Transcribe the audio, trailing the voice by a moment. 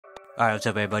Alright, what's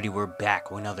up, everybody? We're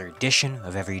back with another edition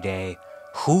of Everyday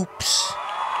Hoops.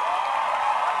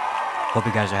 Hope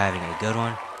you guys are having a good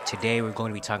one. Today, we're going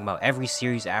to be talking about every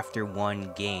series after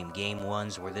one game. Game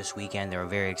ones were this weekend. They were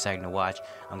very exciting to watch.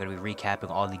 I'm going to be recapping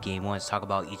all the game ones, talk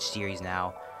about each series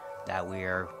now that we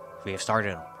have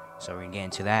started them. So, we're going to get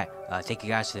into that. Thank you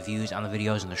guys for the views on the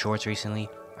videos and the shorts recently.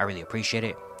 I really appreciate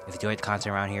it. If you enjoy the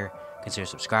content around here, consider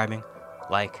subscribing,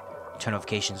 like, turn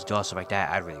notifications, do all stuff like that.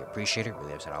 I'd really appreciate it. Really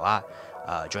helps out a lot.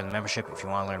 Join the membership if you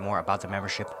want to learn more about the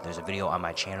membership. There's a video on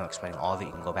my channel explaining all of it.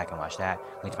 You can go back and watch that.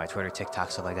 Link to my Twitter, TikTok,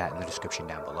 stuff like that in the description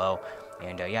down below.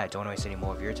 And yeah, don't waste any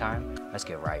more of your time. Let's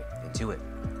get right into it.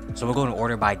 So we're going to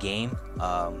order by game.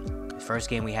 The first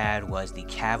game we had was the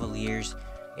Cavaliers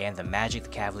and the Magic. The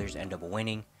Cavaliers end up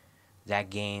winning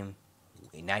that game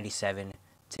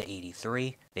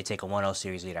 97-83. They take a 1-0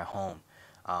 series lead at home.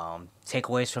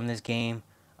 Takeaways from this game.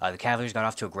 The Cavaliers got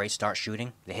off to a great start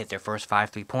shooting. They hit their first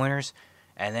 5 3-pointers,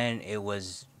 and then it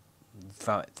was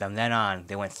from then on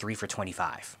they went 3 for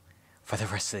 25 for the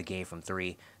rest of the game from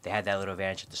three. They had that little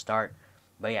advantage at the start,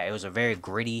 but yeah, it was a very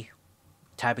gritty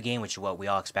type of game, which is what we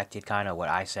all expected. Kind of what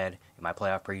I said in my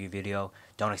playoff preview video.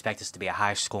 Don't expect this to be a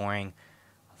high scoring,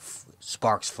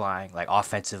 sparks flying, like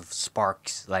offensive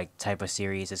sparks like type of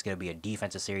series. It's gonna be a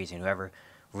defensive series, and whoever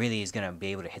really is gonna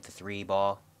be able to hit the three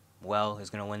ball well is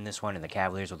going to win this one, and the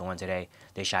Cavaliers were the one today.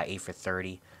 They shot 8 for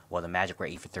 30, while the Magic were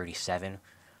 8 for 37.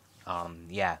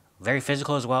 Yeah, very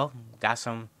physical as well. Got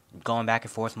some going back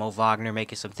and forth. Mo Wagner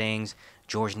making some things.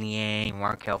 George Niang,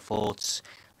 Markelle Fultz.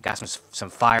 Got some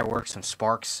fireworks, some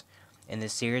sparks in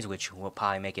this series, which will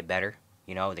probably make it better.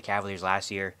 You know, the Cavaliers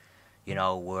last year,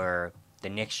 were the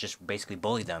Knicks just basically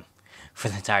bullied them for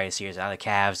the entire series. Now the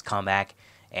Cavs come back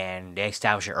and they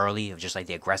establish it early of just like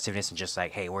the aggressiveness and just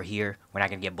like, hey, we're here. We're not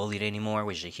gonna get bullied anymore,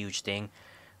 which is a huge thing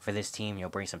for this team.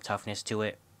 Bring some toughness to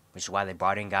it, which is why they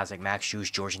brought in guys like Max Strus,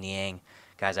 George Niang,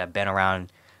 guys that have been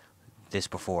around this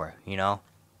before.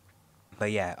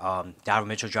 But yeah, Donovan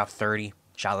Mitchell dropped 30,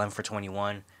 shot 11 for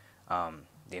 21.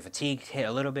 The fatigue hit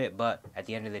a little bit, but at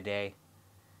the end of the day,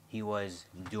 he was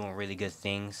doing really good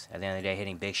things. At the end of the day,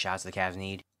 hitting big shots the Cavs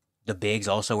need. The bigs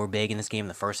also were big in this game in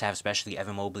the first half, especially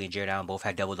Evan Mobley and Jared Allen both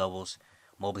had double doubles.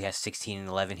 Mobley had 16 and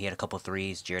 11. He had a couple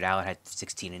threes. Jared Allen had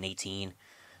 16 and 18.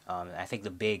 I think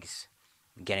the bigs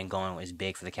getting going was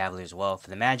big for the Cavaliers as well. For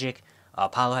the Magic,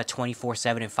 Paolo had 24,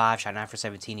 7, and 5, shot 9 for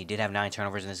 17. He did have 9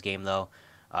 turnovers in this game, though.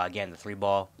 Again, the three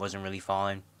ball wasn't really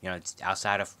falling. It's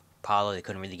outside of Paolo, they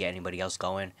couldn't really get anybody else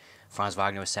going. Franz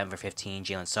Wagner was 7 for 15.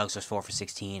 Jalen Suggs was 4 for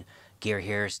 16. Gary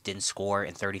Harris didn't score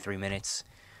in 33 minutes.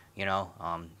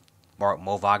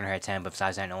 Mo Wagner had 10, but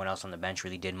besides that, no one else on the bench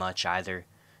really did much either.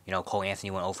 Cole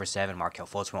Anthony went 0 for 7, Markelle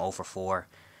Fultz went 0 for 4.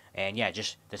 And yeah,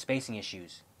 just the spacing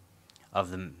issues of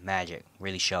the Magic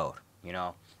really showed. We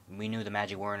knew the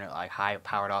Magic weren't a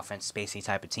high-powered offense, spacing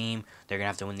type of team. They're going to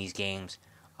have to win these games,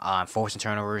 forcing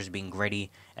turnovers, being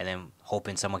gritty, and then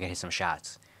hoping someone can hit some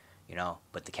shots.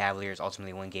 But the Cavaliers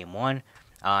ultimately win game one.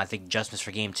 I think adjustments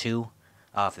for game two.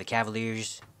 For the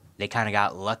Cavaliers, they kind of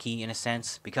got lucky in a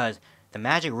sense because the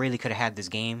Magic really could have had this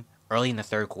game early in the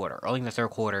third quarter. Early in the third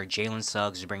quarter, Jalen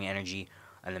Suggs was bringing energy,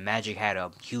 and the Magic had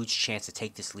a huge chance to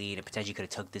take this lead and potentially could have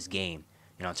took this game.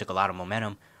 It took a lot of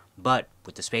momentum, but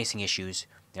with the spacing issues,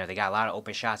 they got a lot of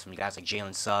open shots from guys like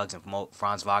Jalen Suggs and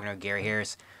Franz Wagner, Gary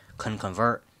Harris couldn't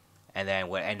convert, and then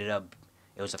what ended up,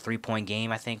 it was a 3-point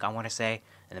game, I want to say,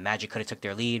 and the Magic could have took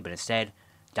their lead, but instead,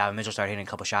 Donovan Mitchell started hitting a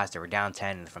couple shots. They were down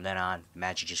 10, and from then on, the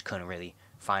Magic just couldn't really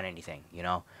find anything.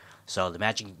 So the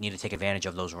Magic need to take advantage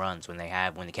of those runs when the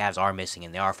Cavs are missing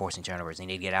and they are forcing turnovers. They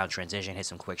need to get out in transition, hit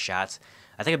some quick shots.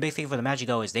 I think a big thing for the Magic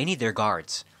though is they need their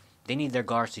guards. They need their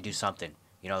guards to do something.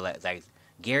 Like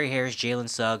Gary Harris, Jalen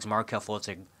Suggs, Markelle Fultz,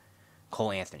 and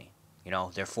Cole Anthony.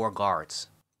 They're 4 guards.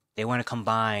 They want to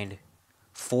combine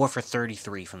 4 for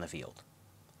 33 from the field.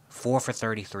 4 for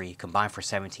 33 combined for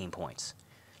 17 points.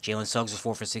 Jalen Suggs was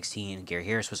 4 for 16. Gary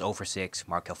Harris was 0 for 6.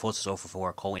 Markelle Fultz was 0 for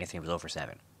 4. Cole Anthony was 0 for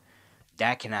 7.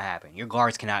 That cannot happen. Your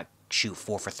guards cannot shoot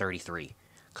 4 for 33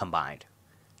 combined.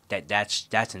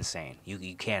 That's insane.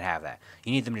 You can't have that.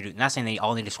 You need them to do. Not saying they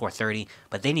all need to score 30,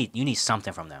 but you need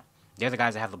something from them. They're the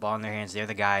guys that have the ball in their hands. They're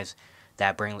the guys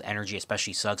that bring energy,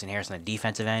 especially Suggs and Harris on the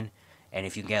defensive end. And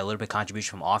if you can get a little bit of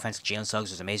contribution from offense, Jalen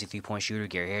Suggs is an amazing 3-point shooter.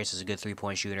 Gary Harris is a good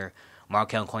 3-point shooter.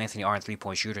 Markelle and Cole Anthony aren't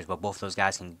 3-point shooters, but both those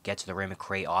guys can get to the rim and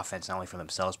create offense not only for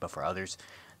themselves but for others.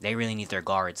 They really need their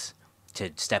guards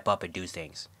to step up and do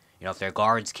things. If their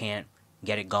guards can't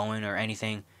get it going or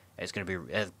anything,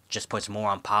 it just puts more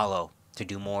on Paolo to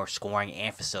do more scoring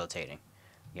and facilitating.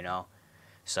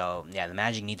 So yeah, the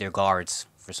Magic need their guards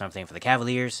for something. For the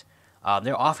Cavaliers,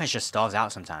 their offense just stalls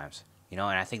out sometimes. And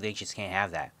I think they just can't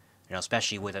have that. You know,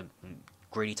 especially with a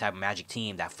gritty type of Magic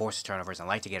team that forces turnovers and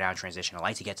like to get out in transition and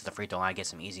like to get to the free throw line, get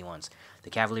some easy ones. The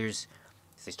Cavaliers,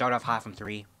 they start off hot from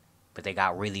three, but they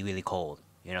got really, really cold.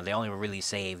 You know, they only were really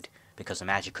saved because the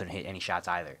Magic couldn't hit any shots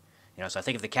either. You know, so I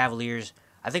think if the Cavaliers,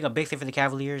 I think a big thing for the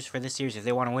Cavaliers for this series, if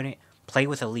they want to win it, play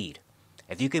with a lead.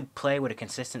 If you could play with a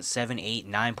consistent 7, 8,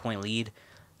 9 point lead,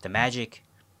 the Magic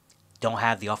don't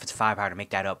have the offensive firepower to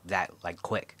make that up that like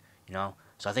quick. You know,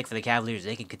 so I think for the Cavaliers,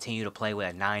 they can continue to play with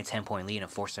a 9, 10 point lead and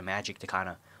force the Magic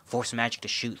to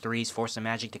shoot threes, force the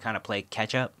Magic to kind of play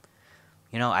catch up.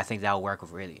 You know, I think that'll work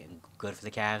really good for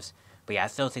the Cavs. But yeah, I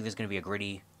still think there's going to be a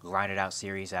gritty, grinded out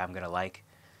series that I'm going to like.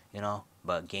 You know,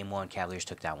 but game one, Cavaliers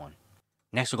took that one.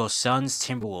 Next we'll go Suns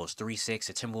Timberwolves 3-6.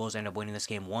 The Timberwolves end up winning this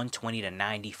game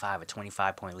 120-95, a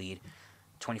 25 point lead,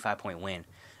 25 point win.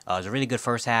 It was a really good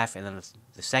first half, and then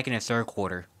the second and third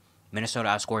quarter, Minnesota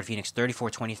outscored Phoenix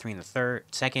 34-23 in the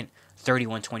second,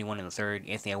 31-21 in the third.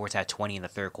 Anthony Edwards had 20 in the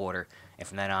third quarter, and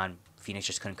from then on, Phoenix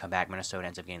just couldn't come back. Minnesota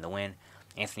ends up getting the win.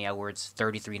 Anthony Edwards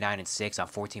 33-9-6 on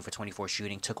 14 for 24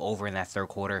 shooting, took over in that third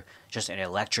quarter. Just an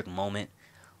electric moment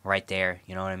right there,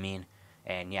 you know what I mean?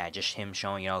 And yeah, just him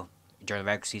showing, you know, during the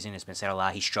regular season, it's been said a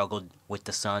lot, he struggled with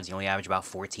the Suns. He only averaged about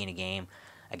 14 a game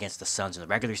against the Suns in the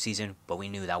regular season, but we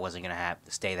knew that wasn't going to have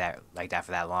to stay like that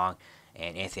for that long.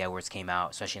 And Anthony Edwards came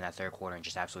out, especially in that third quarter, and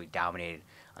just absolutely dominated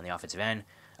on the offensive end.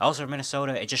 Also for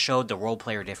Minnesota, it just showed the role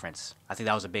player difference. I think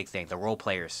that was a big thing, the role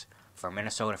players for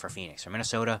Minnesota, for Phoenix. For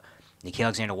Minnesota, Nickeil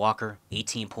Alexander-Walker,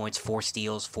 18 points, 4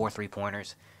 steals, 4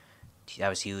 3-pointers. That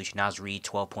was huge. Naz Reid,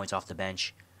 12 points off the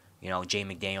bench. You know, Jay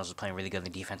McDaniels was playing really good on the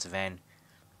defensive end.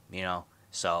 You know,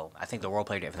 so I think the role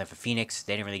player difference. For Phoenix,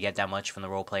 they didn't really get that much from the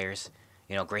role players.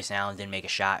 You know, Grayson Allen didn't make a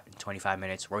shot in 25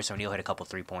 minutes. Royce O'Neal hit a couple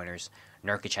 3-pointers.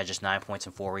 Nurkic had just 9 points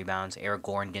and 4 rebounds. Eric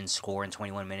Gordon didn't score in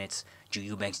 21 minutes. Drew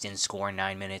Eubanks didn't score in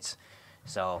 9 minutes.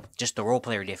 So just the role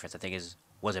player difference, I think,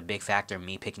 was a big factor in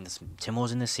me picking the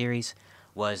Timberwolves in this series.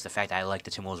 Was the fact that I liked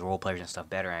the Timberwolves role players and stuff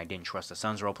better, and I didn't trust the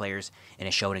Suns role players, and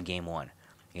it showed in game one.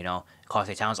 You know,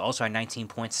 Karl-Anthony Towns also had 19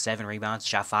 points, 7 rebounds,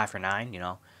 shot 5 for 9. You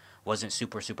know, wasn't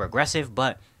super aggressive,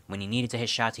 but when he needed to hit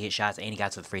shots, he hit shots, and he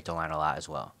got to the free throw line a lot as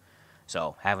well.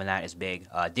 So having that is big.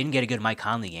 Didn't get a good Mike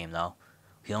Conley game though.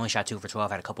 He only shot 2 for 12,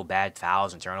 had a couple bad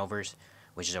fouls and turnovers,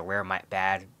 which is a rare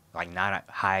bad, like not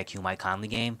a high IQ Mike Conley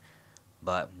game.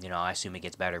 But you know, I assume it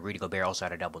gets better. Rudy Gobert also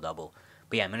had a double-double.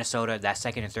 But yeah, Minnesota, that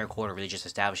second and third quarter really just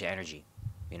established the energy.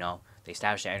 You know, they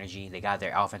established the energy. They got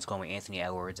their offense going with Anthony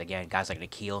Edwards. Again, guys like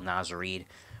Nickeil, Naz Reid,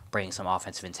 bringing some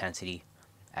offensive intensity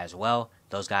as well.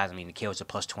 Those guys, I mean, Nickeil was a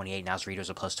plus 28, Naz Reid was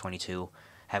a plus 22.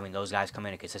 Having those guys come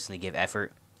in and consistently give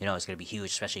effort, you know, it's going to be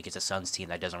huge, especially against a Suns team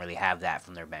that doesn't really have that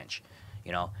from their bench.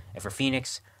 You know, and for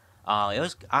Phoenix,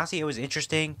 it was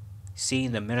interesting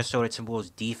seeing the Minnesota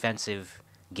Timberwolves defensive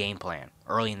game plan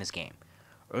early in this game.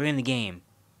 Early in the game,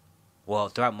 well,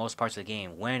 throughout most parts of the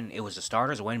game, when it was the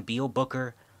starters, when Beal,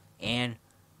 Booker, and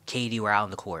KD were out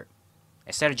on the court,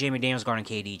 instead of Jay McDaniels guarding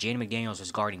KD, Jay McDaniels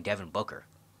was guarding Devin Booker.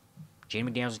 Jay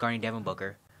McDaniels was guarding Devin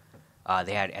Booker.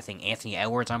 They had, I think, Anthony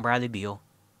Edwards on Bradley Beal,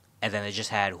 and then they just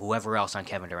had whoever else on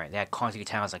Kevin Durant. They had Karl-Anthony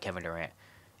Towns on Kevin Durant,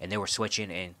 and they were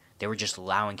switching, and they were just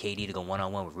allowing KD to go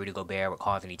one-on-one with Rudy Gobert, with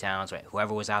Karl-Anthony Towns, with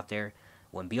whoever was out there.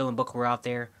 When Beal and Booker were out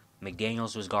there,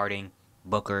 McDaniels was guarding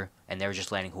Booker, and they were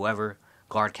just letting whoever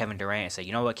guard Kevin Durant and say,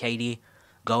 you know what, KD,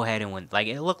 go ahead and win. Like,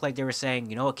 it looked like they were saying,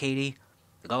 you know what, KD,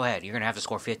 go ahead. You're going to have to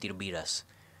score 50 to beat us.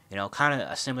 You know, kind of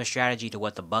a similar strategy to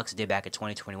what the Bucks did back in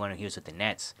 2021 when he was with the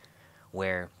Nets,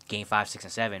 where Game 5, 6,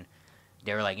 and 7,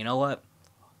 they were like, you know what,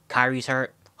 Kyrie's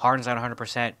hurt, Harden's not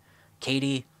 100%,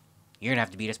 KD, you're going to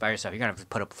have to beat us by yourself. You're going to have to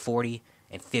put up 40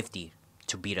 and 50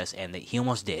 to beat us, and he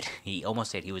almost did. He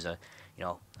almost did. He was a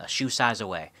shoe size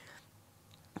away.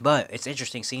 But it's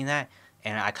interesting seeing that,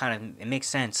 and it makes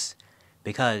sense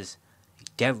because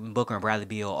Devin Booker and Bradley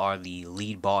Beal are the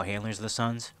lead ball handlers of the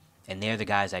Suns, and they're the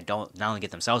guys that don't not only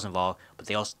get themselves involved, but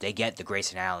they get the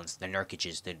Grayson Allens, the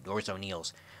Nurkic's, the Royce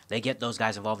O'Neals. They get those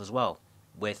guys involved as well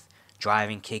with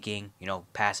driving, kicking,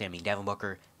 passing. I mean, Devin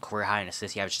Booker, career high in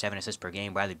assists. He averaged 7 assists per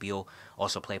game. Bradley Beal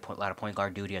also played a lot of point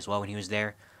guard duty as well when he was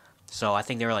there. So I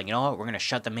think they were like, you know what, we're going to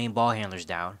shut the main ball handlers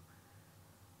down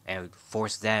and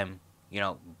force them,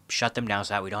 shut them down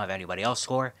so that we don't have anybody else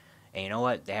score. And you know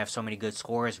what? They have so many good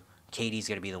scorers. KD's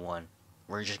going to be the one.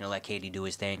 We're just going to let KD do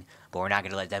his thing, but we're not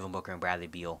going to let Devin Booker and Bradley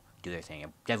Beal do their thing.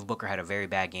 And Devin Booker had a very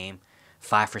bad game.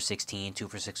 5 for 16, 2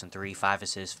 for 6 and 3, 5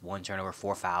 assists, 1 turnover,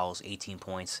 4 fouls, 18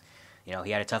 points.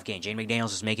 He had a tough game. Jay McDaniels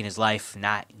was making his life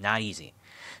not easy,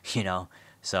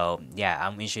 So, yeah,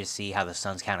 I'm interested to see how the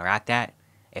Suns counteract that.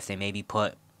 If they maybe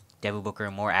put Devin Booker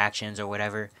in more actions or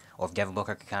whatever, or if Devin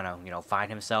Booker can kind of, find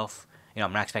himself.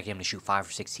 I'm not expecting him to shoot 5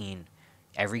 for 16,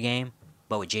 every game,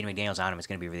 but with Jaden McDaniels on him, it's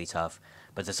going to be really tough.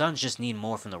 But the Suns just need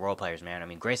more from the role players, man. I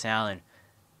mean, Grayson Allen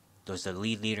was the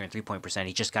lead leader in 3-point percent.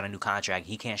 He just got a new contract.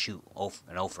 He can't shoot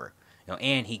an offer,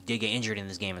 and he did get injured in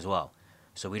this game as well.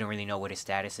 So we don't really know what his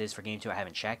status is for game 2. I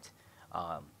haven't checked.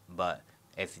 But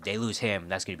if they lose him,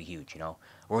 that's going to be huge,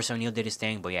 Royce O'Neal did his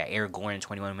thing, but yeah, Eric Gordon,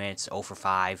 21 minutes, 0 for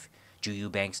 5. Drew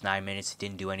Eubanks, 9 minutes,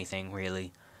 didn't do anything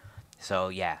really. So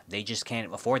yeah, they just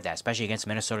can't afford that, especially against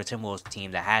Minnesota Timberwolves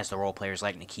team that has the role players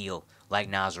like Nikhil, like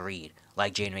Naz Reid,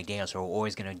 like Jaden McDaniels, who are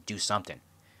always going to do something,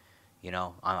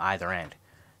 on either end.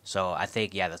 So I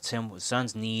think, yeah, the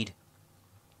Suns need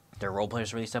their role players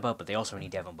to really step up, but they also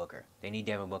need Devin Booker. They need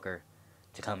Devin Booker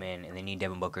to come in, and they need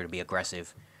Devin Booker to be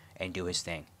aggressive and do his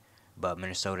thing. But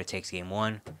Minnesota takes game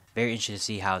 1. Very interested to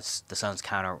see how the Suns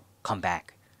come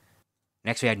back.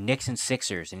 Next, we had Knicks and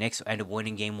Sixers. The Knicks ended up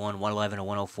winning game 1, 111 to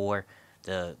 104.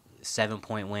 The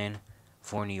 7-point win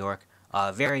for New York.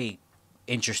 Very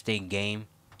interesting game.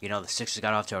 The Sixers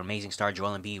got off to an amazing start.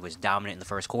 Joel Embiid was dominant in the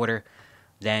first quarter.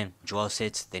 Then Joel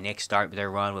sits. The Knicks start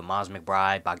their run with Miles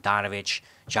McBride, Bogdanovich,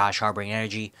 Josh Hart bringing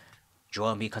energy.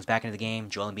 Joel Embiid comes back into the game.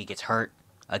 Joel Embiid gets hurt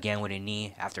again with a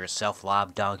knee after a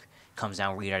self-lob dunk. Comes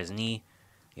down, read at his knee.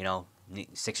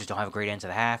 Sixers don't have a great end to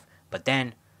the half. But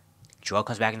then Joel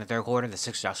comes back in the third quarter. The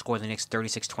Sixers outscore the Knicks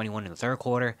 36-21 in the third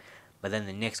quarter. But then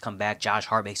the Knicks come back. Josh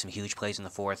Hart makes some huge plays in the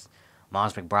fourth.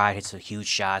 Miles McBride hits some huge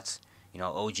shots.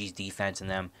 OG's defense in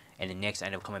them. And the Knicks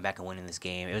end up coming back and winning this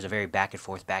game. It was a very back and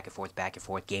forth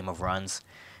game of runs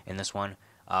in this one.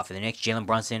 For the Knicks, Jalen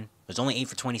Brunson was only 8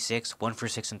 for 26, 1 for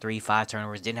 6 and 3, 5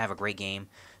 turnovers. Didn't have a great game.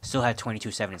 Still had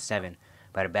 22, 7 and 7.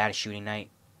 But had a bad shooting night.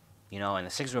 And the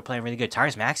Sixers were playing really good.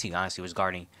 Tyrese Maxey, honestly, was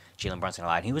guarding Jalen Brunson a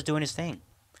lot. And he was doing his thing.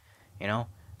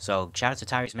 So shout out to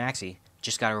Tyrese Maxey.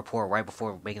 Just got a report right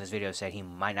before making this video said he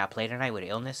might not play tonight with an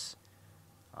illness.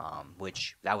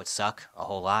 Which that would suck a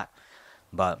whole lot.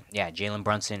 But yeah, Jalen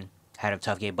Brunson had a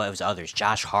tough game, but it was others.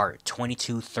 Josh Hart,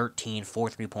 22, 13, 4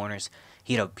 3-pointers.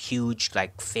 He had a huge,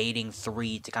 fading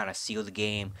 3 to kind of seal the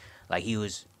game. He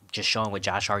was just showing what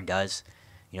Josh Hart does,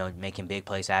 making big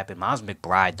plays happen. Miles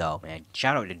McBride, though, man,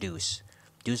 shout out to Deuce.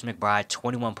 Deuce McBride,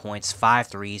 21 points, 5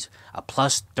 threes, a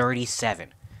plus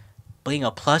 37. Being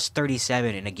a plus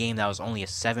 37 in a game that was only a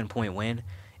 7-point win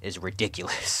is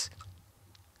ridiculous.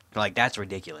 That's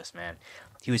ridiculous, man.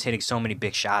 He was hitting so many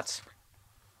big shots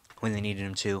when they needed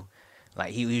him to.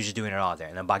 He was just doing it all there.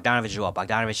 And then Bogdanovich as well.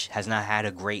 Bogdanovich has not had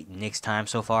a great Knicks time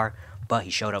so far, but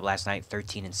he showed up last night,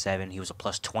 13 and 7. He was a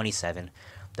plus 27.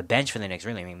 The bench for the Knicks,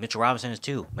 really. I mean, Mitchell Robinson is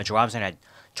too. Mitchell Robinson had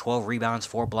 12 rebounds,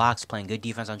 4 blocks, playing good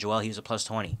defense on Joel. He was a plus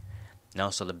 20.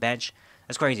 So the bench,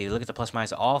 that's crazy. You look at the plus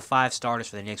minus. All 5 starters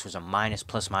for the Knicks was a minus,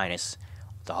 plus minus.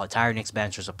 The entire Knicks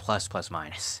bench was a plus, plus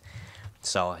minus.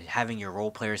 So having your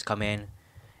role players come in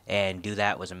and do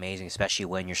that was amazing, especially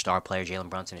when your star player, Jalen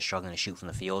Brunson, is struggling to shoot from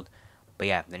the field. But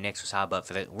yeah, the Knicks was hot. But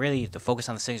for the focus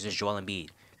on the Sixers is Joel Embiid.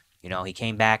 He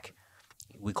came back.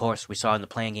 We saw in the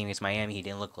playing game against Miami, he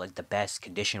didn't look like the best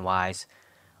condition-wise.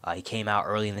 He came out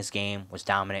early in this game, was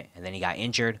dominant, and then he got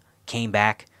injured, came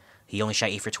back. He only shot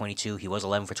 8 for 22. He was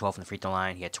 11 for 12 from the free throw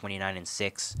line. He had 29 and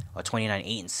 6, or 29,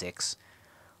 8 and 6.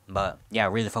 But yeah,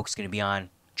 really the focus is going to be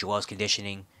on Joel's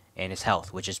conditioning and his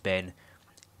health, which has been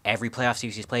every playoff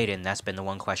series he's played in. That's been the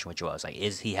one question with Joel. It's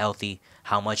is he healthy?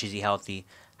 How much is he healthy?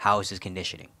 How is his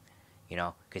conditioning?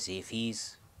 Because if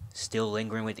he's still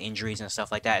lingering with injuries and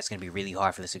stuff like that, it's going to be really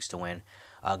hard for the Sixers to win.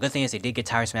 Good thing is they did get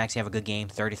Tyrese Maxey have a good game,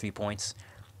 33 points.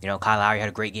 Kyle Lowry had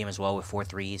a great game as well with 4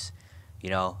 threes.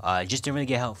 Just didn't really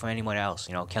get help from anyone else.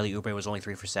 Kelly Oubre was only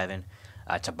 3 for 7.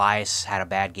 Tobias had a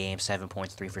bad game, 7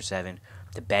 points, 3 for 7.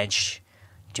 The bench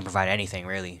didn't provide anything,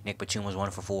 really. Nick Batum was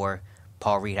 1 for 4.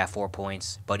 Paul Reed had 4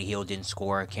 points. Buddy Hield didn't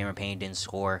score. Cameron Payne didn't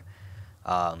score.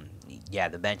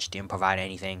 The bench didn't provide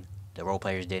anything. The role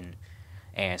players didn't.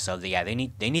 And so, they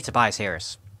need Tobias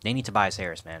Harris. They need Tobias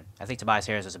Harris, man. I think Tobias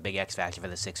Harris is a big X factor for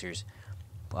the Sixers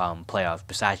playoff.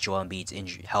 Besides Joel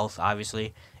Embiid's health,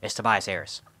 obviously, it's Tobias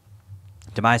Harris.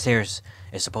 Tobias Harris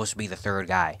is supposed to be the third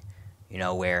guy.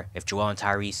 Where if Joel and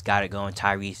Tyrese got it going,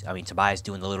 Tobias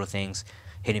doing the little things,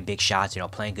 hitting big shots,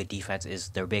 playing good defense is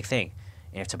their big thing.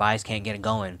 And if Tobias can't get it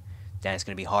going, then it's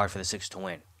going to be hard for the Sixers to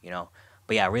win,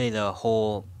 But yeah, really the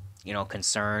whole,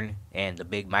 concern and the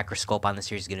big microscope on the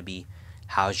series is going to be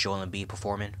how's Joel Embiid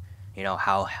performing?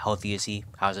 How healthy is he?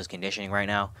 How's his conditioning right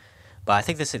now? But I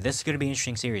think this is going to be an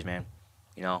interesting series, man.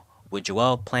 With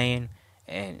Joel playing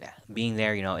and being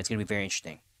there, it's going to be very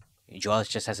interesting. Joel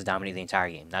just has to dominate the entire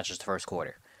game, not just the first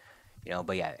quarter.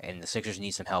 But yeah, and the Sixers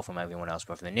need some help from everyone else.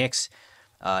 But for the Knicks,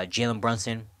 Jalen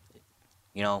Brunson,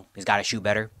 he's got to shoot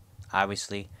better,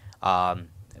 obviously.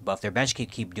 But if their bench can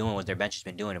keep doing what their bench has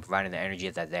been doing and providing the energy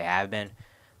that they have been,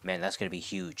 man, that's going to be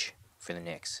huge for the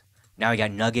Knicks. Now we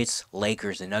got Nuggets,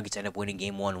 Lakers. The Nuggets end up winning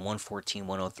game one,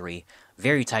 114-103.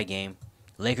 Very tight game.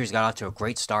 Lakers got off to a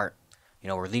great start.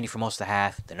 We're leading for most of the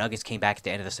half. The Nuggets came back at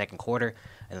the end of the second quarter.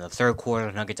 And in the third quarter,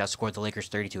 the Nuggets outscored the Lakers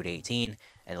 32-18.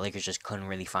 And the Lakers just couldn't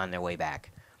really find their way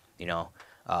back.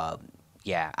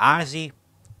 Yeah, honestly,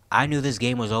 I knew this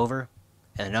game was over.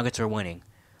 And the Nuggets were winning.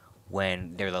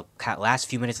 When they were the last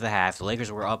few minutes of the half, the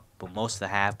Lakers were up most of the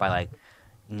half by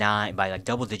like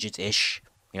double digits ish,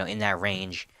 in that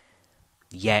range.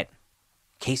 Yet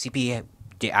KCP,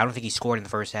 I don't think he scored in the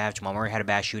first half. Jamal Murray had a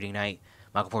bad shooting night.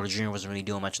 Michael Porter Jr. wasn't really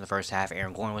doing much in the first half.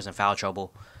 Aaron Gordon was in foul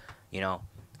trouble.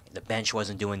 The bench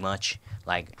wasn't doing much.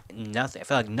 Like nothing. I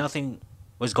felt like nothing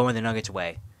was going the Nuggets'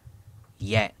 way.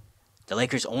 Yet the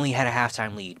Lakers only had a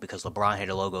halftime lead because LeBron hit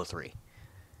a logo three.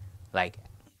 Like,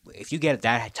 if you get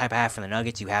that type of half from the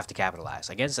Nuggets, you have to capitalize.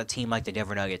 Against a team like the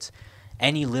Denver Nuggets,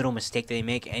 any little mistake they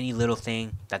make, any little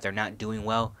thing that they're not doing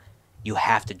well, you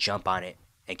have to jump on it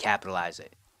and capitalize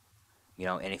it.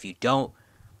 And if you don't,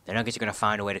 the Nuggets are going to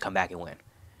find a way to come back and win.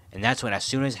 And that's when, as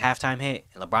soon as halftime hit,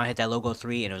 and LeBron hit that logo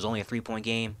three, and it was only a 3-point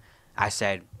game, I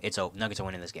said, Nuggets are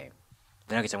winning this game.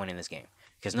 The Nuggets are winning this game.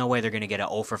 Because no way they're going to get an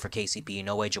offer for KCP.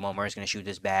 No way Jamal Murray's going to shoot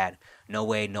this bad. No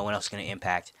way no one else is going to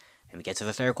impact. And we get to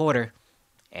the third quarter,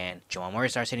 and Jamal Murray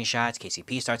starts hitting shots,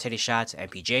 KCP starts hitting shots,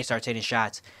 MPJ starts hitting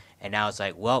shots, and now it's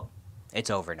like, well, it's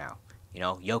over now.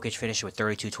 Jokic finished with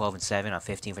 32, 12, and 7 on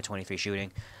 15 for 23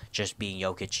 shooting, just being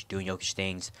Jokic, doing Jokic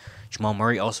things. Jamal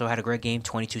Murray also had a great game,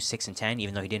 22, 6, and 10,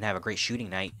 even though he didn't have a great shooting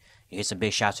night. He hit some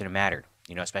big shots when it mattered,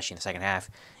 especially in the second half.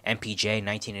 MPJ,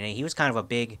 19 and 8, he was kind of a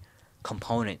big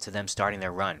component to them starting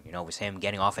their run. It was him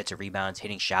getting offensive rebounds,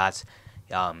 hitting shots.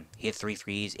 He hit 3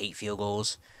 threes, 8 field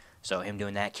goals. So him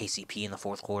doing that. KCP in the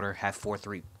fourth quarter had 4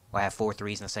 threes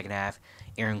in the second half.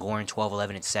 Aaron Gordon 12,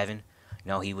 11, and 7.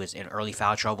 He was in early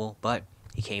foul trouble, but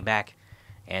he came back,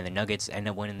 and the Nuggets ended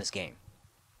up winning this game.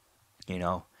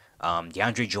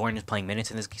 DeAndre Jordan is playing minutes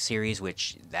in this series,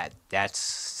 which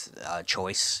that's a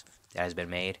choice that has been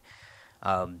made.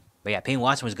 But yeah, Peyton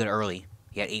Watson was good early.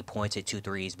 He had 8 points, hit 2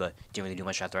 threes, but didn't really do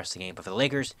much throughout the rest of the game. But for the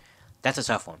Lakers, that's a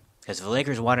tough one. Because if the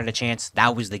Lakers wanted a chance,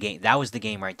 that was the game. That was the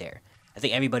game right there. I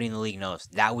think everybody in the league knows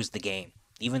that was the game.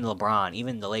 Even LeBron,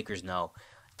 even the Lakers know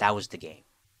that was the game.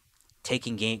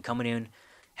 Coming in,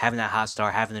 having that hot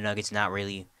start, having the Nuggets not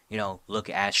really, look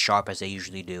as sharp as they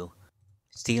usually do.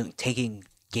 Taking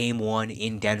game one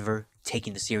in Denver,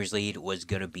 taking the series lead was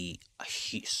going to be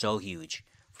so huge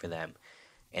for them.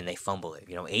 And they fumble it.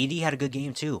 AD had a good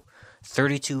game too.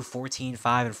 32, 14,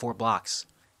 5, and 4 blocks.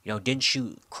 Didn't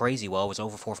shoot crazy well. Was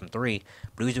over 4 from 3,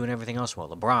 but he was doing everything else well.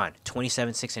 LeBron,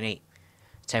 27, 6, and 8.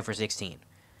 10 for 16.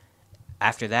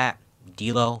 After that,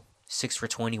 D'Lo, 6 for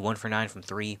 20, 1 for 9 from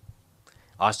 3.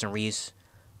 Austin Reeves,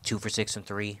 2 for 6 from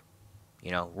 3.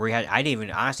 I didn't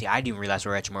even realize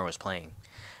where Hachimura was playing.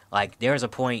 Like, there was a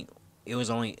point, it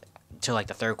was only until like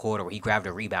the third quarter where he grabbed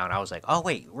a rebound. I was like, oh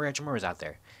wait, where Hachimura's out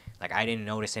there. Like, I didn't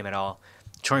notice him at all.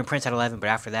 Taurean Prince had 11, but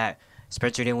after that,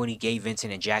 Spencer Dinwiddie gave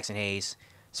Vincent and Jackson Hayes.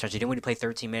 Spencer Dinwiddie played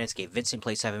 13 minutes, gave Vincent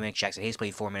played 7 minutes, Jackson Hayes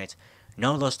played 4 minutes.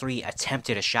 None of those three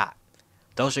attempted a shot.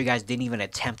 Those 3 guys didn't even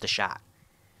attempt a shot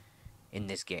in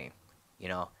this game,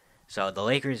 So the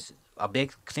Lakers, a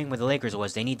big thing with the Lakers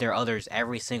was they need their others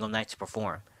every single night to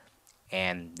perform.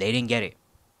 And they didn't get it.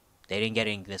 They didn't get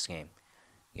it in this game.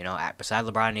 Besides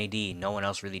LeBron and AD, no one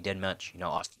else really did much.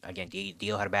 Again,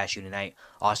 D'Lo had a bad shooting night.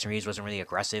 Austin Reeves wasn't really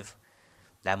aggressive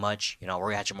that much.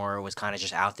 Rui Hachimura was kind of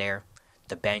just out there.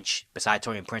 The bench, besides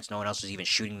Taurean Prince, no one else was even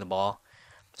shooting the ball.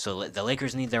 So the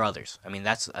Lakers need their others. I mean,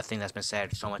 that's a thing that's been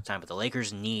said so much time. But the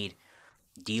Lakers need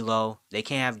D'Lo. They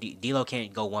can't have D'Lo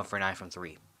can't go 1 for 9 from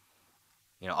 3.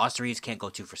 Austin Reeves can't go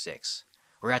 2 for 6.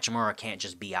 Rui Hachimura can't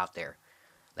just be out there.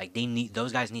 Like,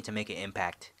 those guys need to make an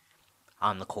impact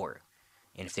on the court.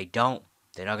 And if they don't,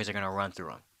 the Nuggets are gonna run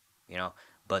through them.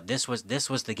 But this was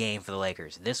the game for the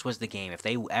Lakers. This was the game. If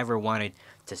they ever wanted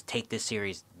to take this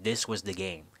series, this was the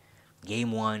game.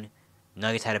 Game 1,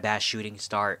 Nuggets had a bad shooting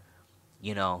start.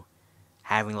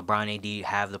 Having LeBron and AD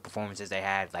have the performances they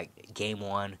had, like game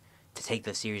 1, to take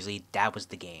the series lead, that was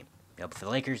the game. But for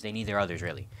the Lakers, they need their others,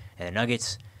 really. And the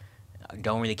Nuggets,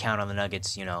 don't really count on the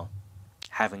Nuggets,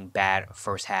 having bad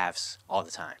first halves all the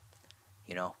time.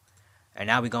 And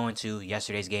now we go into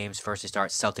yesterday's games. First to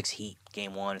start, Celtics Heat,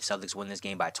 game 1. The Celtics win this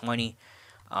game by 20.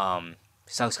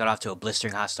 Celtics got off to a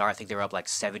blistering hot start. I think they were up like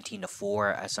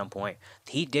 17-4 at some point.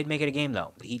 The Heat did make it a game,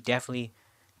 though. The Heat definitely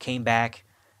came back,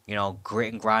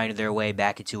 grit and grinded their way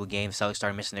back into a game. The Celtics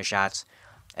started missing their shots.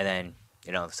 And then,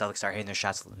 the Celtics started hitting their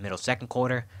shots in the middle second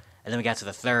quarter. And then we got to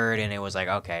the third, and it was like,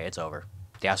 okay, it's over.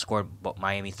 They outscored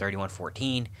Miami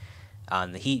 31-14.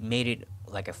 The Heat made it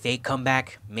like a fake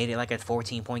comeback, made it like a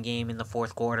 14-point game in the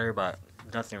fourth quarter, but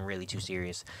nothing really too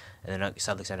serious. And then the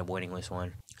Celtics ended up winning this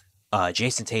one.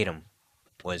 Jason Tatum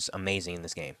was amazing in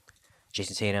this game.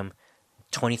 Jason Tatum,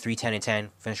 23, 10, and 10,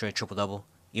 finished with a triple-double.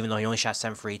 Even though he only shot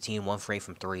 7 for 18, 1 for 8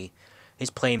 from 3, his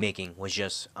playmaking was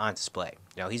just on display.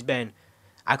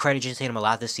 I credit Jason Tatum a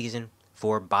lot this season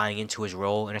for buying into his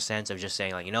role in a sense of just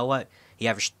saying, like, you know what? He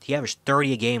averaged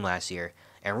 30 a game last year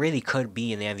and really could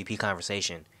be in the MVP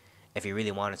conversation if he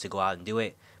really wanted to go out and do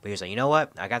it. But he was like, you know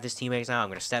what? I got this teammates now. I'm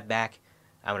going to step back.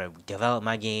 I'm going to develop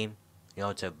my game,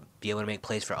 to be able to make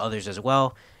plays for others as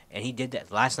well. And he did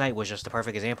that. Last night was just the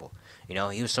perfect example.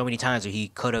 He was so many times where he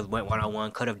could have went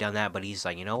one-on-one, could have done that, but he's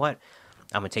like, you know what?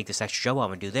 I'm going to take this extra dribble. I'm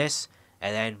going to do this.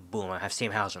 And then, boom, I'm going to have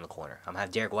Sam Hauser in the corner. I'm going to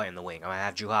have Derek White in the wing. I'm going to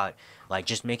have Jrue Holiday.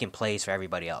 Just making plays for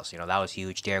everybody else. That was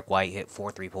huge. Derek White hit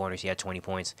 4 3-pointers. He had 20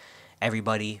 points.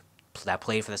 Everybody that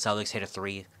played for the Celtics hit a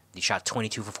 3. He shot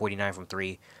 22 for 49 from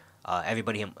 3.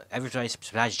 Everybody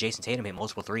besides Jason Tatum hit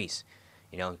multiple 3s.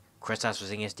 Kristaps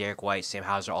Porzingis, Derek White, Sam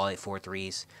Hauser all hit 4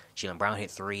 3s. Jaylen Brown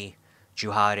hit 3.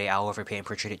 Jrue Holiday, Al Horford, Payton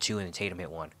Pritchard hit 2, and then Tatum hit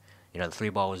 1. The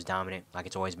 3-ball was dominant, like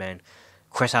it's always been.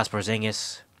 Kristaps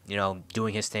Porzingis,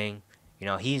 doing his thing. The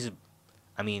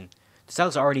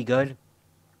Celtics are already good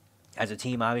as a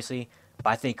team, obviously,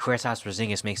 but I think Kristaps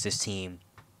Porzingis makes this team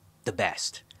the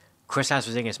best. Kristaps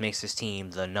Porzingis makes this team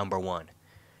the number one.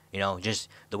 Just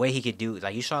the way he could do,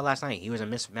 like you saw last night, he was a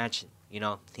mismatch.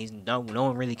 He's no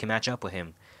one really can match up with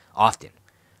him often.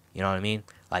 You know what I mean?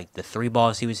 Like the 3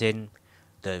 balls he was hitting,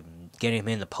 the getting him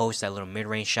in the post, that little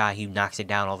mid-range shot, he knocks it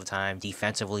down all the time.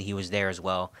 Defensively, he was there as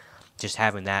well. Just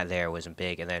having that there wasn't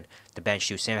big. And then the bench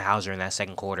too, Sam Hauser in that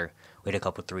second quarter with a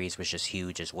couple 3s was just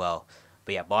huge as well.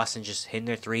 But yeah, Boston just hitting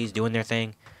their 3s, doing their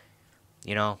thing.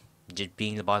 Just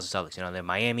being the Boston Celtics. Then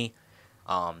Miami,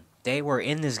 they were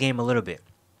in this game a little bit.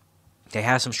 They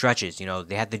had some stretches.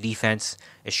 They had the defense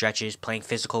stretches, playing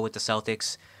physical with the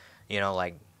Celtics.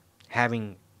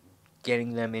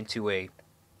 Getting them into a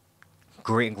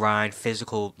grit and grind,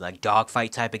 physical,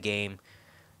 dogfight type of game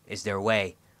is their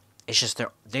way. It's just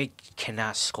they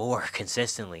cannot score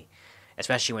consistently,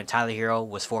 especially when Tyler Hero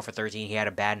was 4 for 13. He had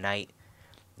a bad night.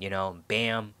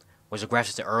 Bam was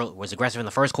aggressive in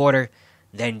the first quarter,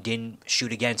 then didn't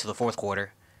shoot again till the fourth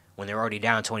quarter when they were already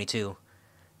down 22.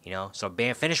 So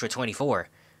Bam finished with 24,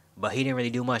 but he didn't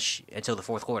really do much until the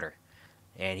fourth quarter.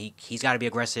 And he's got to be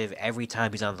aggressive every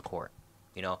time he's on the court.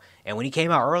 And when he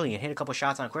came out early and hit a couple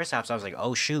shots on Kristaps, I was like,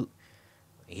 oh shoot,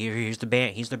 here's the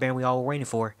Bam. He's the Bam we all were waiting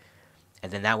for.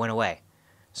 And then that went away.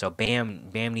 So Bam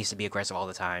needs to be aggressive all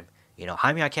the time.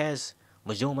 Jaime Jaquez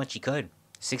was doing what he could.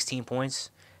 16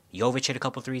 points. Jovic hit a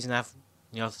couple 3s in that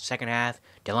second half.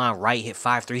 DeLon Wright hit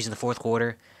 5 3s in the fourth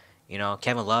quarter.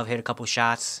 Kevin Love hit a couple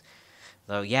shots.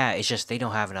 So yeah, it's just they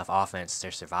don't have enough offense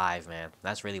to survive, man.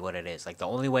 That's really what it is. The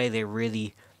only way they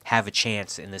really have a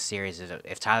chance in this series is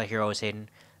if Tyler Hero is hitting,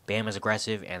 Bam is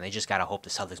aggressive, and they just gotta hope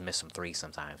the Celtics miss some 3s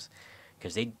sometimes,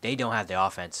 because they don't have the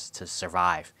offense to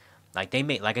survive. They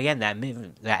made again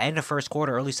that end of first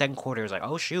quarter, early second quarter was like,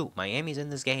 oh shoot, Miami's in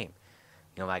this game.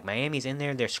 Miami's in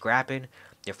there, they're scrapping,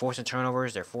 they're forcing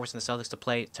turnovers, they're forcing the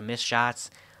Celtics to miss shots,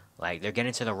 they're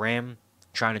getting to the rim,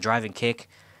 trying to drive and kick.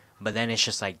 But then it's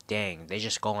just dang, they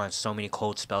just go on so many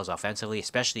cold spells offensively,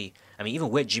 especially, even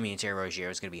with Jimmy and Terry Rozier,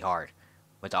 it's going to be hard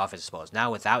with the offensive spells.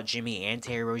 Now, without Jimmy and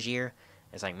Terry Rozier,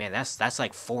 it's man, that's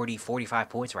 40, 45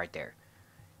 points right there.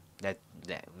 That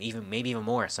maybe even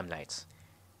more some nights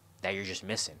that you're just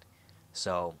missing.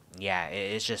 So, yeah,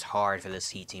 it's just hard for this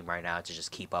Heat team right now to just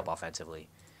keep up offensively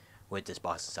with this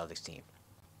Boston Celtics team.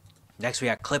 Next, we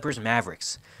got Clippers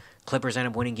Mavericks. Clippers end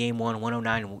up winning game 1,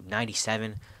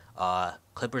 109-97.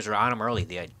 Clippers were on them early.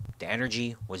 The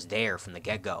energy was there from the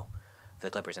get-go for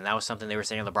the Clippers. And that was something they were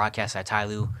saying on the broadcast that Ty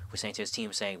Lue was saying to his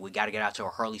team, saying, we got to get out to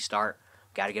a early start.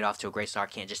 Got to get off to a great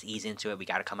start. Can't just ease into it. We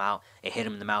got to come out and hit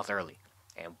him in the mouth early.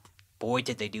 And boy,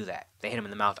 did they do that. They hit him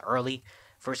in the mouth early,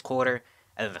 first quarter,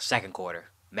 and then the second quarter.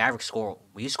 Mavericks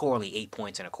you score only 8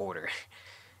 points in a quarter.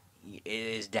 It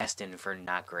is destined for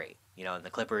not great. And the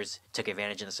Clippers took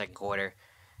advantage in the second quarter.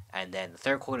 And then the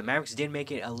third quarter, Mavericks did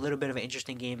make it a little bit of an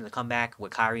interesting game in the comeback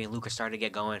with Kyrie and Luka started to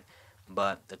get going.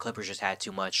 But the Clippers just had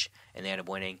too much, and they ended up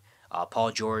winning.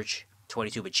 Paul George,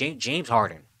 22. But James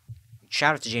Harden,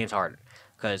 shout out to James Harden.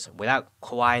 Because without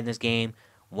Kawhi in this game,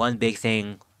 one big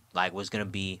thing was going to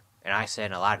be, and I said,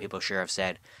 and a lot of people sure have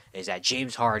said, is that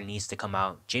James Harden needs to come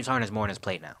out. James Harden has more on his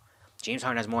plate now. James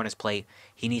Harden has more on his plate.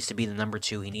 He needs to be the number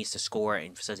 2. He needs to score,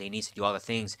 and he needs to do all the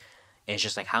things. And it's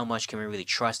just how much can we really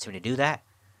trust him to do that?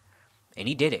 And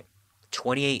he did it.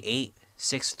 28-8,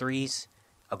 6 3s,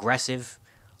 aggressive,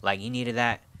 Like, he needed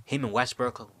that. Him and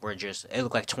Westbrook were just, it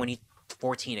looked like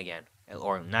 2014 again.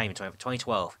 Or not even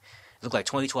 2012. It looked like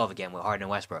 2012 again with Harden and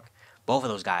Westbrook. Both of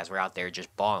those guys were out there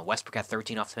just balling. Westbrook had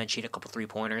 13 off the bench. He had a couple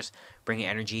three-pointers, bringing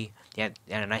energy. He had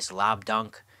a nice lob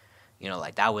dunk.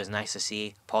 Like, that was nice to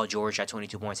see. Paul George had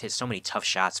 22 points, hit so many tough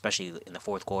shots, especially in the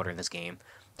fourth quarter in this game,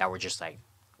 that were just like,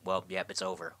 well, yep, it's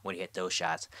over when he hit those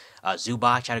shots.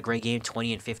 Zubac had a great game,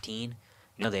 20 and 15.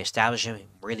 They established him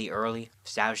really early,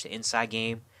 established the inside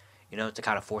game, to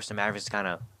kind of force the Mavericks to kind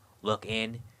of look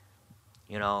in,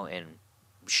 and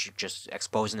just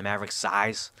exposing the Mavericks'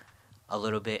 size a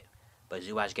little bit. But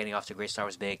Zubac getting off to a great start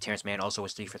was big. Terrence Mann also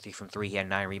was 3 for 3 from 3. He had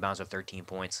 9 rebounds with 13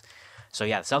 points. So,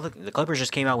 yeah, the Clippers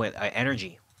just came out with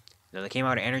energy. They came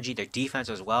out with energy. Their defense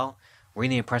as well.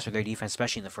 Really impressed with their defense,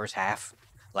 especially in the first half.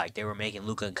 Like, they were making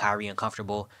Luka and Kyrie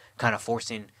uncomfortable, kind of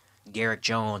forcing Derrick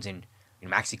Jones and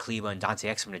Maxi Kleber and Dante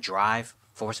Exum to drive,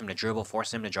 force them to dribble,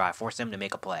 force them to drive, force them to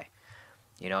make a play.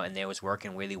 And it was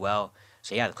working really well.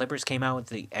 So, yeah, the Clippers came out with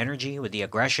the energy, with the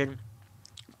aggression,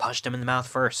 punched them in the mouth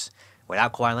first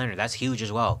without Kawhi Leonard. That's huge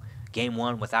as well. Game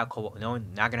 1 without Kawhi,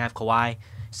 not going to have Kawhi,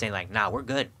 saying, like, nah, we're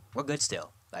good. We're good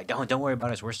still. Like, don't worry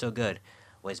about us. We're still good.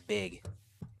 Was big.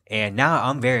 And now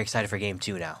I'm very excited for Game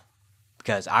 2 now.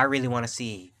 Because I really want to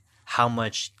see how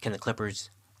much can the Clippers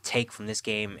take from this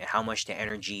game and how much the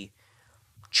energy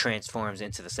transforms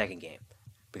into the second game.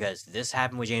 Because this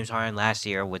happened with James Harden last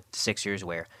year with the Sixers,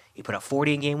 where he put up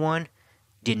 40 in Game 1,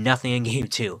 did nothing in Game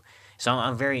 2. So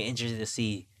I'm very interested to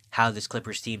see how this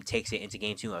Clippers team takes it into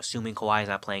Game 2, assuming Kawhi is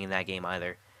not playing in that game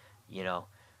either.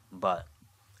 But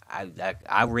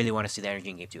I really want to see the energy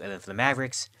in Game 2. And then for the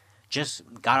Mavericks, just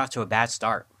got off to a bad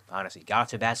start, honestly. Got off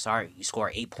to a bad start. You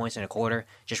score 8 points in a quarter,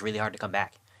 just really hard to come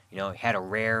back. Had a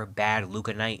rare, bad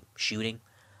Luka night shooting.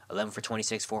 11 for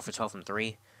 26, 4 for 12 from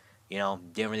 3.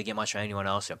 Didn't really get much from anyone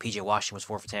else. PJ Washington was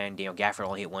 4 for 10. Daniel Gafford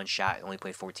only hit one shot, only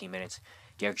played 14 minutes.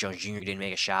 Derrick Jones Jr. didn't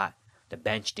make a shot. The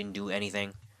bench didn't do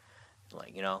anything.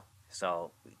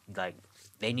 So,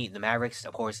 they need the Mavericks,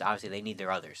 of course, obviously, they need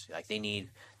their others.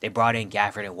 They brought in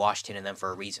Gafford and Washington and them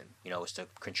for a reason. Was to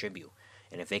contribute.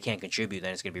 And if they can't contribute,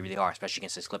 then it's going to be really hard, especially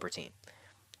against this Clipper team.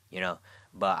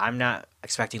 But I'm not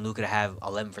expecting Luka to have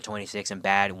 11 for 26 and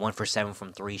bad 1 for 7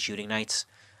 from 3 shooting nights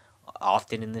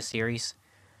often in this series.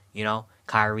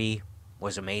 Kyrie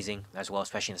was amazing as well,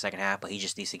 especially in the second half, but he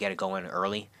just needs to get it going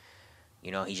early.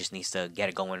 He just needs to get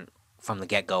it going from the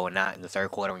get-go and not in the third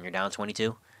quarter when you're down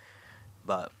 22.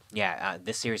 But, yeah,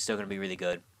 this series is still going to be really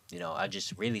good. I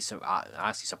just really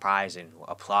honestly surprised and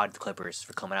applaud the Clippers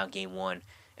for coming out Game 1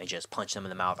 and just punch them in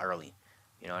the mouth early.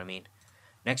 You know what I mean?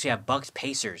 Next, we have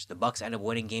Bucks-Pacers. The Bucks end up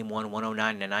winning Game 1,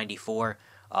 109-94.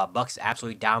 Bucks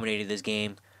absolutely dominated this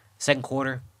game. Second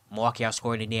quarter, Milwaukee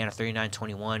outscored Indiana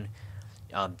 39-21.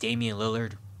 Damian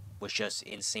Lillard was just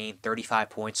insane. 35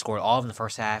 points, scored all of them in the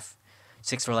first half.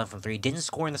 6 for 11 from 3. Didn't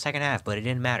score in the second half, but it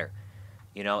didn't matter.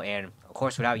 And, of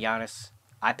course, without Giannis,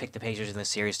 I picked the Pacers in this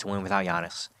series to win without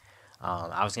Giannis.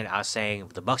 I was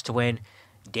saying the Bucks to win.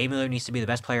 Damian Lillard needs to be the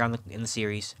best player in the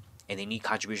series, and they need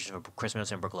contributions from Chris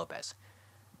Middleton and Brook Lopez.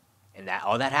 And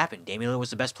all that happened. Damian Lillard was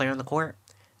the best player on the court.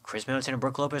 Chris Middleton and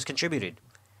Brook Lopez contributed,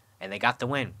 and they got the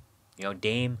win.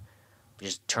 Dame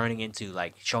just turning into,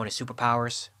 showing his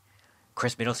superpowers.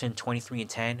 Chris Middleton, 23 and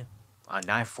 10 on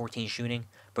 9 for 14 shooting.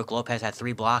 Brook Lopez had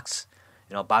 3 blocks.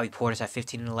 Bobby Portis had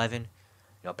 15 and 11.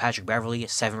 Patrick Beverley,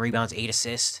 7 rebounds, 8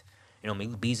 assists.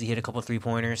 Malik Beasley hit a couple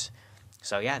 3-pointers.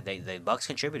 So, yeah, the Bucks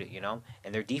contributed,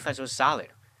 and their defense was solid.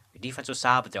 Their defense was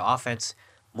solid, but their offense,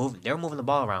 they were moving the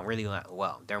ball around really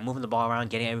well. They were moving the ball around,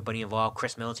 getting everybody involved.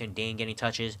 Chris Middleton, Dane getting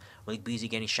touches. Malik Beasley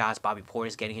getting shots. Bobby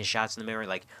Portis getting his shots in the mirror.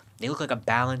 They look like a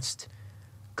balanced,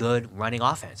 good running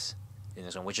offense in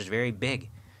this one, which is very big.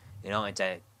 And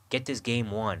to get this Game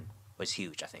 1 was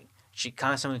huge, I think.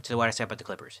 Kind of similar to what I said about the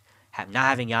Clippers. Not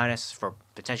having Giannis for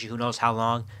potentially who knows how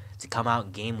long, to come out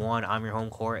in Game 1 on your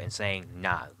home court and saying,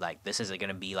 nah, this isn't going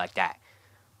to be like that.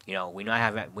 We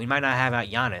might not have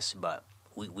Giannis, but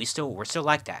we're still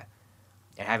like that.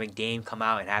 And having Dame come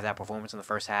out and have that performance in the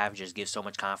first half just gives so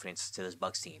much confidence to this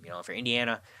Bucks team. For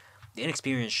Indiana, the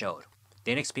inexperience showed.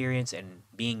 The inexperience and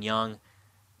being young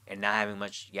and not having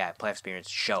much, playoff experience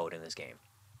showed in this game.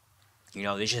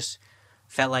 They just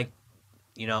felt like,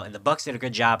 and the Bucks did a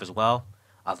good job as well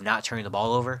of not turning the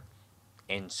ball over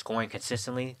and scoring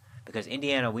consistently. Because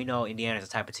we know Indiana is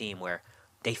the type of team where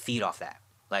they feed off that.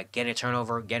 Get a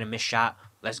turnover, get a missed shot,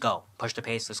 let's go. Push the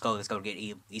pace, let's go get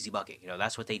an easy bucket.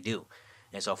 That's what they do.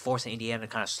 And so forcing Indiana to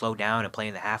kind of slow down and play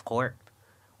in the half court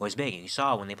was big. And you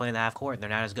saw when they play in the half court, they're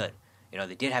not as good.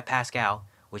 They did have Pascal,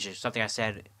 which is something I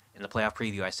said in the playoff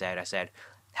preview. I said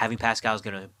having Pascal is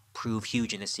going to prove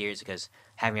huge in this series because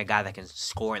having a guy that can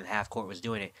score in the half court was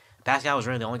doing it. Pascal was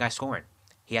really the only guy scoring.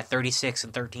 He had 36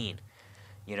 and 13,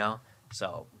 you know?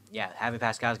 So, yeah, having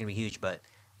Pascal is going to be huge. But,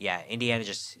 yeah, Indiana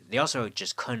they also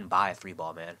just couldn't buy a three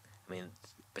ball, man. I mean,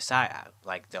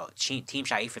 the team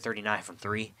shot 8 for 39 from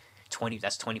 3, 20,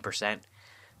 that's 20%.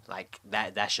 Like,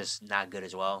 that's just not good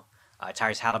as well.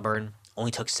 Tyrese Halliburton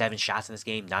only took 7 shots in this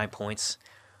game, 9 points.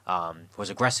 Was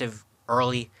aggressive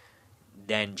early,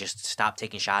 then just stopped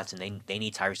taking shots, and they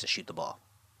need Tyrese to shoot the ball.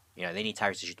 They need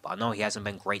Tyrese to shoot the ball. No, he hasn't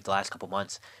been great the last couple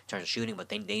months in terms of shooting, but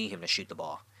they need him to shoot the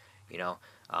ball.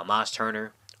 Miles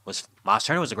Turner was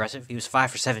aggressive. He was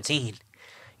 5 for 17.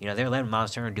 They were letting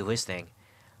Miles Turner do his thing.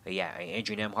 But yeah,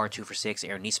 Andrew Nembhard 2 for 6,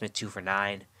 Aaron Nesmith 2 for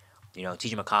 9.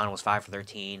 T.J. McConnell was 5 for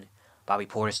 13. Bobby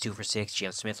Portis 2 for 6.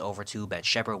 Jalen Smith 0 for 2. Ben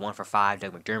Shepherd 1 for 5.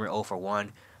 Doug McDermott 0 for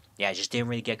 1. Yeah, just didn't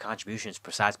really get contributions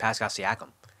besides Pascal Siakam,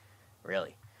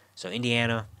 really. So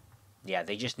Indiana, yeah,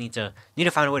 they just need to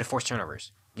find a way to force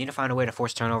turnovers.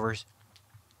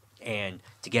 And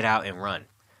to get out and run,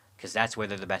 because that's where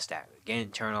they're the best at. Getting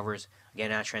turnovers,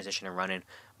 getting out of transition and running.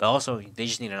 But also, they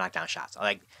just need to knock down shots.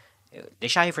 Like, they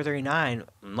shot 8 for 39.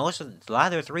 A lot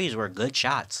of their threes were good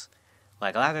shots.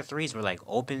 Like, a lot of their threes were like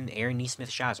open Aaron Nesmith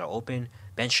shots or open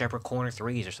Ben Shepherd corner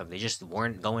threes or something. They just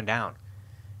weren't going down.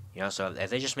 So if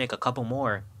they just make a couple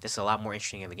more, this is a lot more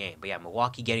interesting in the game. But yeah,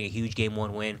 Milwaukee getting a huge Game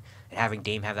 1 win and having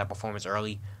Dame have that performance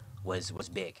early was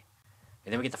big.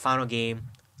 And then we get the final game,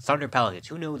 Thunder Pelicans.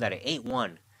 Who knew that an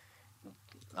 8-1,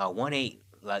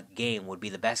 1-8 game would be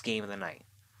the best game of the night?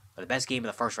 Or the best game of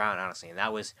the first round, honestly. And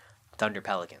that was Thunder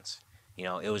Pelicans.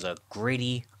 It was a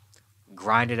gritty,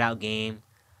 grinded out game.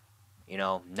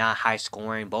 Not high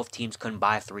scoring. Both teams couldn't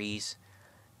buy threes.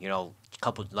 A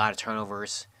lot of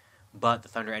turnovers. But the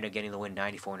Thunder ended up getting the win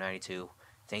 94-92.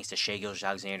 Thanks to Shai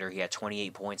Gilgeous-Alexander. He had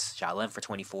 28 points, shot 11 for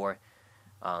 24.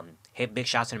 Hit big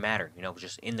shots in the matter.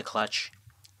 Just in the clutch.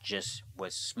 Just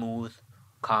was smooth,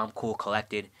 calm, cool,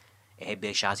 collected, and hit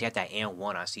big shots. He had that and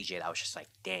one on CJ that was just like,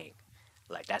 dang.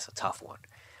 Like, that's a tough one.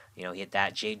 He hit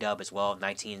that. J-Dub as well,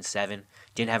 19-7.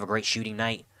 Didn't have a great shooting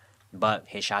night, but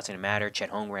his shots didn't matter.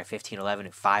 Chet Holmgren had 15-11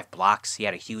 and 5 blocks. He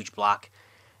had a huge block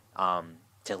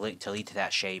to lead to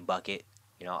that Shea bucket.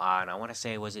 And I want to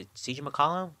say, was it CJ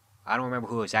McCollum? I don't remember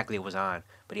who exactly it was on,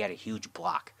 but he had a huge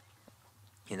block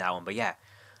in that one. But yeah,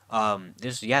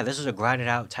 this is a grinded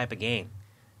out type of game,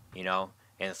 and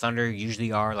the Thunder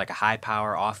usually are like a high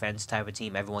power offense type of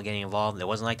team. Everyone getting involved. It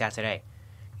wasn't like that today.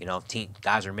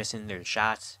 Guys were missing their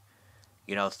shots.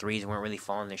 Threes weren't really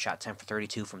falling. They shot 10 for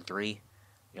 32 from 3.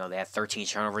 They had 13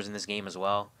 turnovers in this game as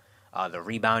well. The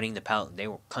rebounding, they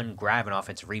couldn't grab an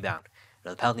offensive rebound.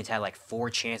 The Pelicans had like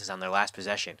 4 chances on their last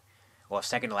possession, well,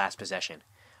 second to last possession,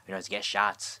 to get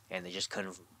shots, and they just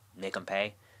couldn't make them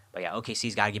pay. But yeah,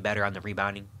 OKC's got to get better on the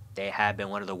rebounding. They have been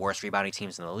one of the worst rebounding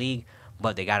teams in the league,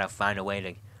 but they got to find a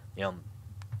way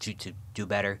to do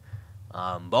better.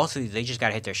 But also, they just got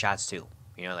to hit their shots too.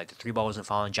 Like the 3 ball wasn't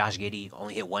falling. Josh Giddey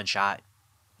only hit 1 shot.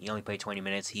 He only played 20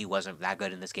 minutes. He wasn't that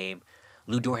good in this game.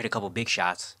 Lu Dort hit a couple big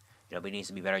shots, but he needs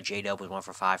to be better. J-Dub was 1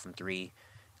 for 5 from 3.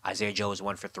 Isaiah Joe was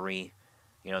 1 for 3.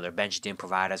 Their bench didn't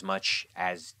provide as much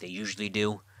as they usually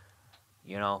do.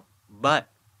 But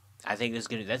I think this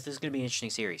is gonna be an interesting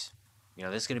series.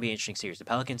 This is gonna be an interesting series. The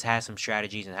Pelicans had some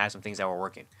strategies and had some things that were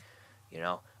working.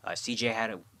 CJ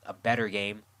had a better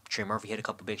game. Trey Murphy hit a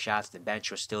couple big shots. The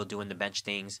bench was still doing the bench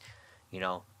things.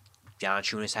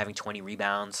 Valanciunas having 20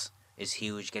 rebounds is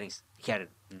huge. He had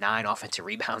 9 offensive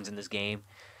rebounds in this game.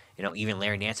 Even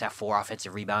Larry Nance had 4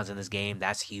 offensive rebounds in this game.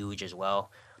 That's huge as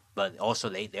well. But also,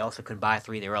 they also couldn't buy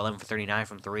 3. They were 11 for 39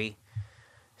 from 3.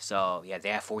 So, yeah, they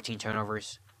had 14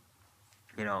 turnovers.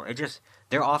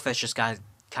 Their offense just kind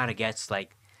of gets,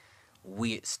 like,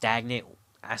 stagnant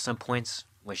at some points,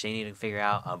 which they need to figure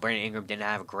out. Brandon Ingram didn't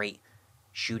have a great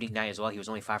shooting night as well. He was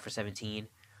only 5 for 17,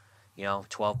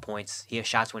 12 points. He had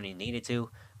shots when he needed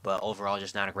to, but overall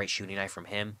just not a great shooting night from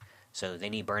him. So, they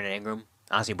need Brandon Ingram.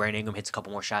 Honestly, Brandon Ingram hits a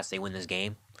couple more shots, they win this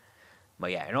game. But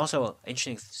yeah, and also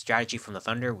interesting strategy from the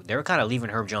Thunder. They were kind of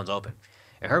leaving Herb Jones open.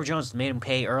 And Herb Jones made him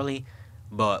pay early,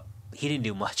 but he didn't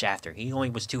do much after. He only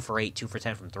was 2 for 8, 2 for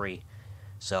 10 from 3.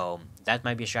 So that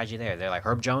might be a strategy there. They're like,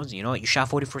 Herb Jones, you know what? You shot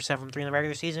 40% from 3 in the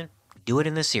regular season. Do it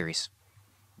in this series.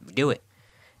 Do it.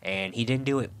 And he didn't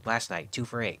do it last night, 2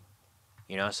 for 8.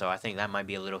 So I think that might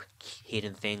be a little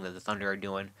hidden thing that the Thunder are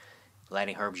doing.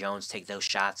 Letting Herb Jones take those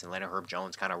shots and letting Herb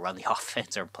Jones kind of run the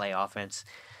offense or play offense.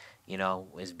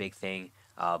 Is a big thing.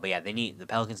 But yeah, the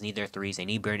Pelicans need their threes. They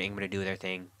need Brandon Ingram to do their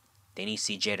thing. They need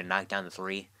CJ to knock down the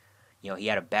 3. He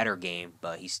had a better game,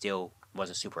 but he still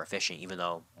wasn't super efficient, even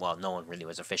though, well, no one really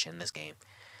was efficient in this game.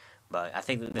 But I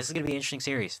think this is going to be an interesting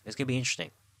series. It's going to be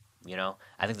interesting. You know,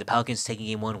 I think the Pelicans taking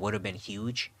game one would have been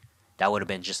huge. That would have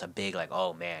been just a big like,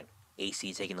 oh man,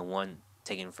 AC taking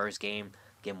the first game,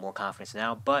 getting more confidence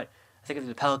now. But I think if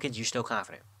the Pelicans, you're still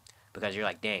confident because you're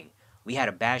like, dang, we had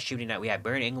a bad shooting night. We had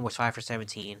Brandon Ingram was 5 for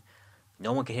 17.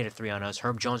 No one could hit a three on us.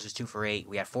 Herb Jones was 2 for 8.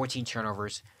 We had 14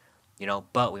 turnovers. You know,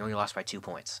 but we only lost by 2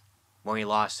 points. When we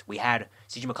lost, we had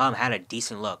CJ McCollum had a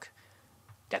decent look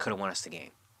that could have won us the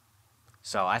game.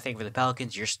 So I think for the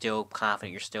Pelicans, you're still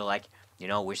confident. You're still like, you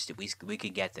know, we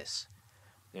could get this.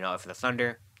 You know, for the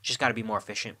Thunder, just got to be more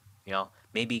efficient. You know,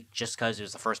 maybe just because it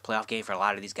was the first playoff game for a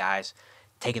lot of these guys,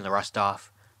 taking the rust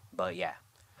off. But yeah,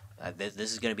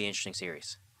 this is going to be an interesting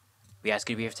series. But yeah, it's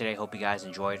going to be here for today. Hope you guys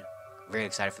enjoyed. Very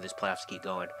excited for this playoffs to keep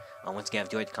going. Once again,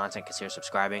 if you enjoyed the content, consider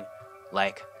subscribing,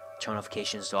 like, turn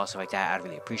notifications, do all stuff like that. I'd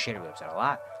really appreciate it. It would upset a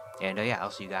lot. And yeah,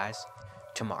 I'll see you guys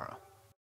tomorrow.